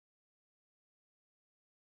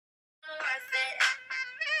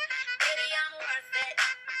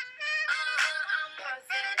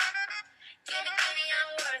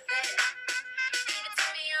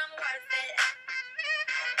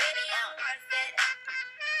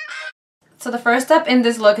So the first step in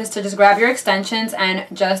this look is to just grab your extensions and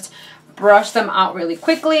just brush them out really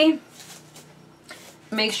quickly.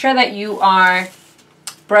 Make sure that you are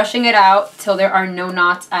brushing it out till there are no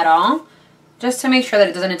knots at all, just to make sure that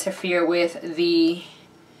it doesn't interfere with the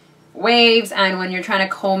waves, and when you're trying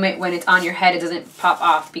to comb it when it's on your head, it doesn't pop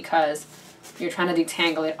off because you're trying to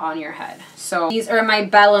detangle it on your head. So these are my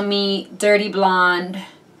Bellami Dirty Blonde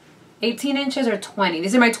 18 inches or 20.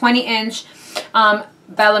 These are my 20-inch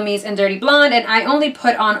Bellamy's in Dirty Blonde, and I only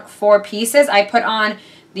put on 4 pieces. I put on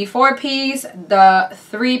the 4-piece, the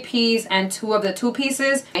 3-piece, and 2 of the 2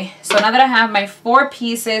 pieces. So now that I have my 4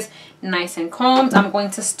 pieces nice and combed, I'm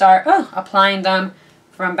going to start applying them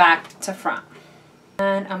from back to front.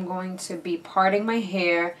 And I'm going to be parting my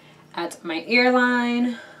hair at my ear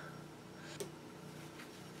line.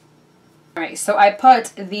 Alright, so I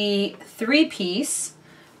put the 3-piece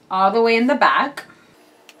all the way in the back.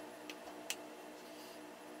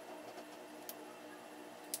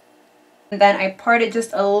 And then I part it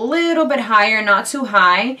just a little bit higher, not too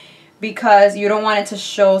high, because you don't want it to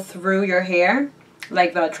show through your hair,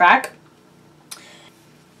 like the track.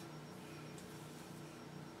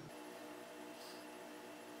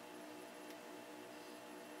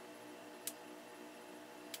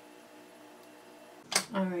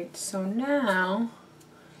 Alright, so now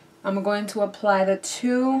I'm going to apply the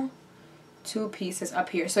two pieces up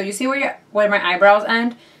here. So you see where my eyebrows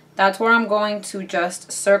end? That's where I'm going to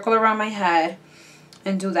just circle around my head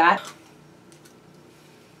and do that.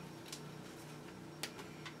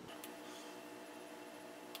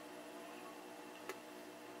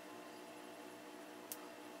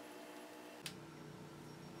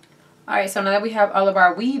 Alright, so now that we have all of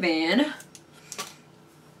our weave in,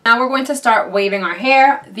 now we're going to start waving our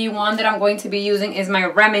hair. The one that I'm going to be using is my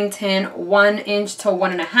Remington 1 inch to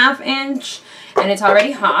 1.5 inch, and it's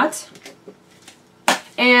already hot.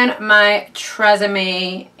 And my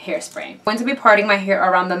Tresemme hairspray. I'm going to be parting my hair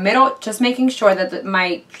around the middle, just making sure that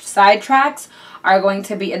my side tracks are going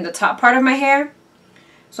to be in the top part of my hair.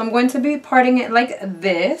 So I'm going to be parting it like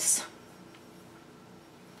this.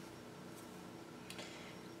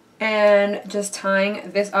 And just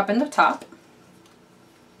tying this up in the top.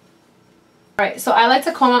 Alright, so I like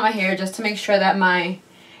to comb out my hair just to make sure that my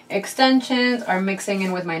extensions are mixing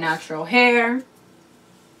in with my natural hair.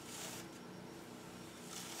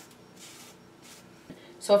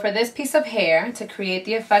 So for this piece of hair, to create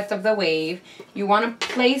the effect of the wave, you want to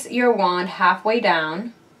place your wand halfway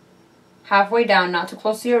down, not too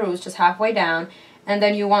close to your roots, just halfway down, and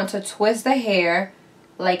then you want to twist the hair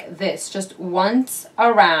like this, just once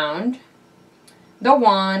around the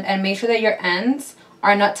wand, and make sure that your ends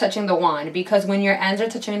are not touching the wand, because when your ends are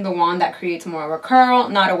touching the wand, that creates more of a curl,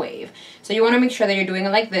 not a wave. So you want to make sure that you're doing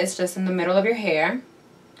it like this, just in the middle of your hair.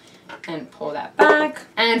 And pull that back.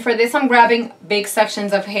 And for this, I'm grabbing big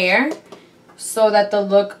sections of hair so that the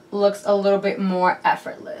look looks a little bit more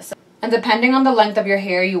effortless. And depending on the length of your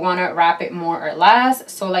hair, you want to wrap it more or less.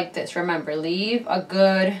 So like this, remember, leave a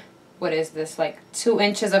good, what is this, like 2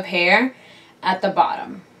 inches of hair at the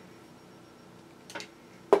bottom.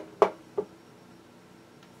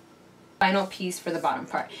 Final piece for the bottom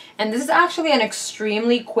part. And this is actually an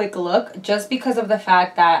extremely quick look, just because of the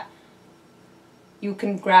fact that you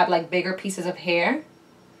can grab like bigger pieces of hair,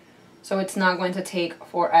 so it's not going to take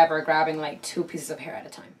forever grabbing like 2 pieces of hair at a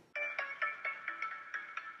time.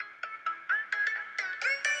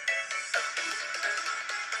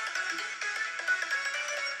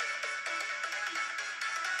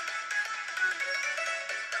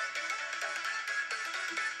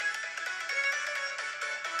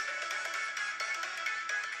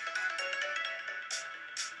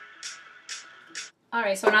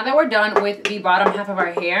 Alright, so now that we're done with the bottom half of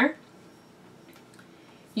our hair,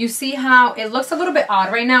 you see how it looks a little bit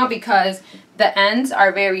odd right now because the ends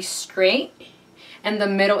are very straight and the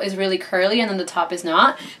middle is really curly and then the top is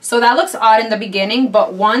not. So that looks odd in the beginning,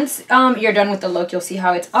 but once you're done with the look, you'll see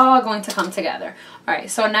how it's all going to come together. Alright,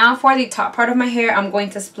 so now for the top part of my hair, I'm going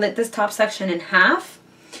to split this top section in half,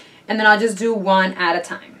 and then I'll just do one at a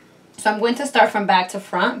time. So I'm going to start from back to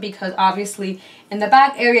front, because obviously in the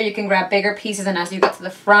back area you can grab bigger pieces, and as you get to the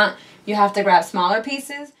front you have to grab smaller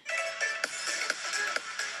pieces.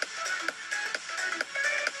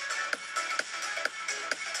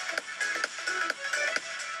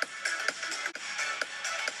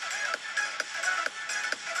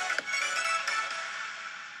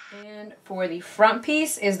 And for the front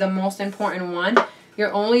piece is the most important one.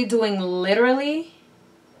 You're only doing literally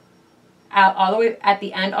out all the way at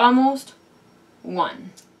the end, almost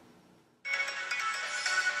one.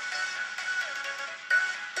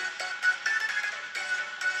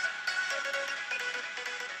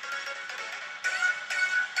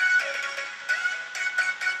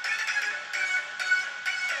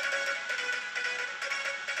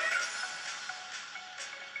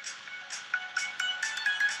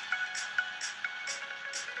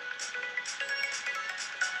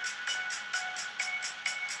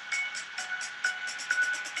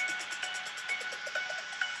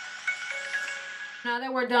 Now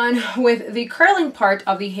that we're done with the curling part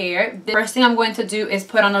of the hair, the first thing I'm going to do is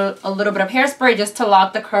put on a little bit of hairspray just to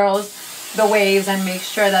lock the curls, the waves, and make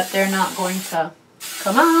sure that they're not going to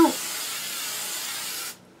come out.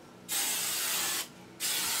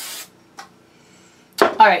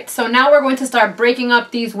 Alright, so now we're going to start breaking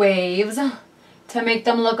up these waves to make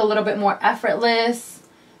them look a little bit more effortless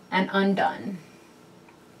and undone.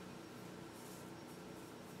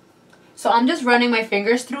 So I'm just running my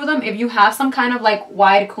fingers through them. If you have some kind of like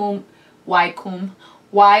wide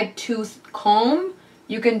tooth comb,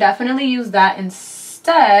 you can definitely use that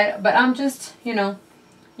instead. But I'm just, you know,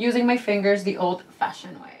 using my fingers the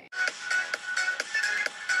old-fashioned way.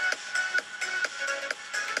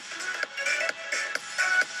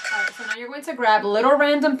 Alright, so now you're going to grab little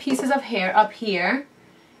random pieces of hair up here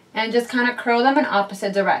and just kind of curl them in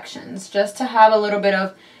opposite directions just to have a little bit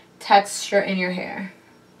of texture in your hair.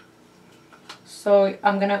 So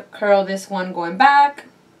I'm going to curl this one going back.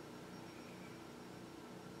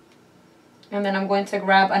 And then I'm going to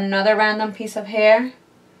grab another random piece of hair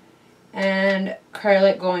and curl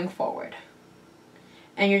it going forward.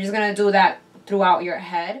 And you're just going to do that throughout your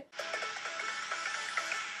head.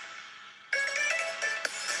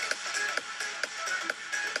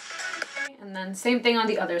 And then same thing on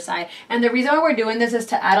the other side. And the reason why we're doing this is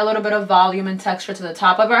to add a little bit of volume and texture to the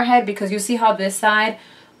top of our head, because you see how this side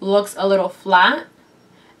looks a little flat,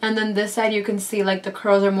 and then this side you can see like the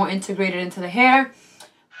curls are more integrated into the hair.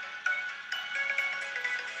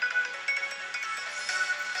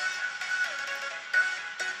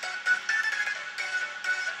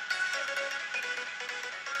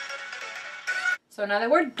 So now that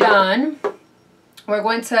we're done, we're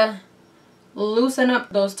going to loosen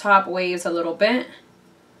up those top waves a little bit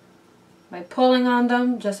by pulling on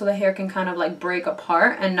them, just so the hair can kind of like break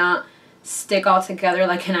apart and not stick all together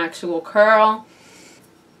like an actual curl.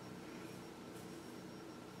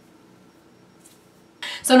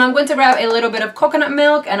 So now I'm going to grab a little bit of coconut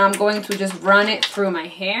milk and I'm going to just run it through my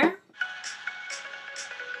hair.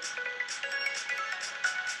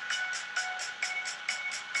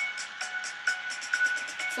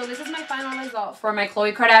 So this is my final result for my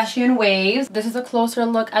Khloe Kardashian waves. This is a closer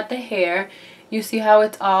look at the hair. You see how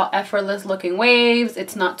it's all effortless looking waves.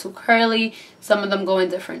 It's not too curly. Some of them go in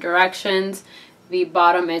different directions. The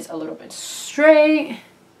bottom is a little bit straight.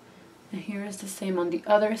 And here is the same on the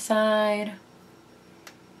other side.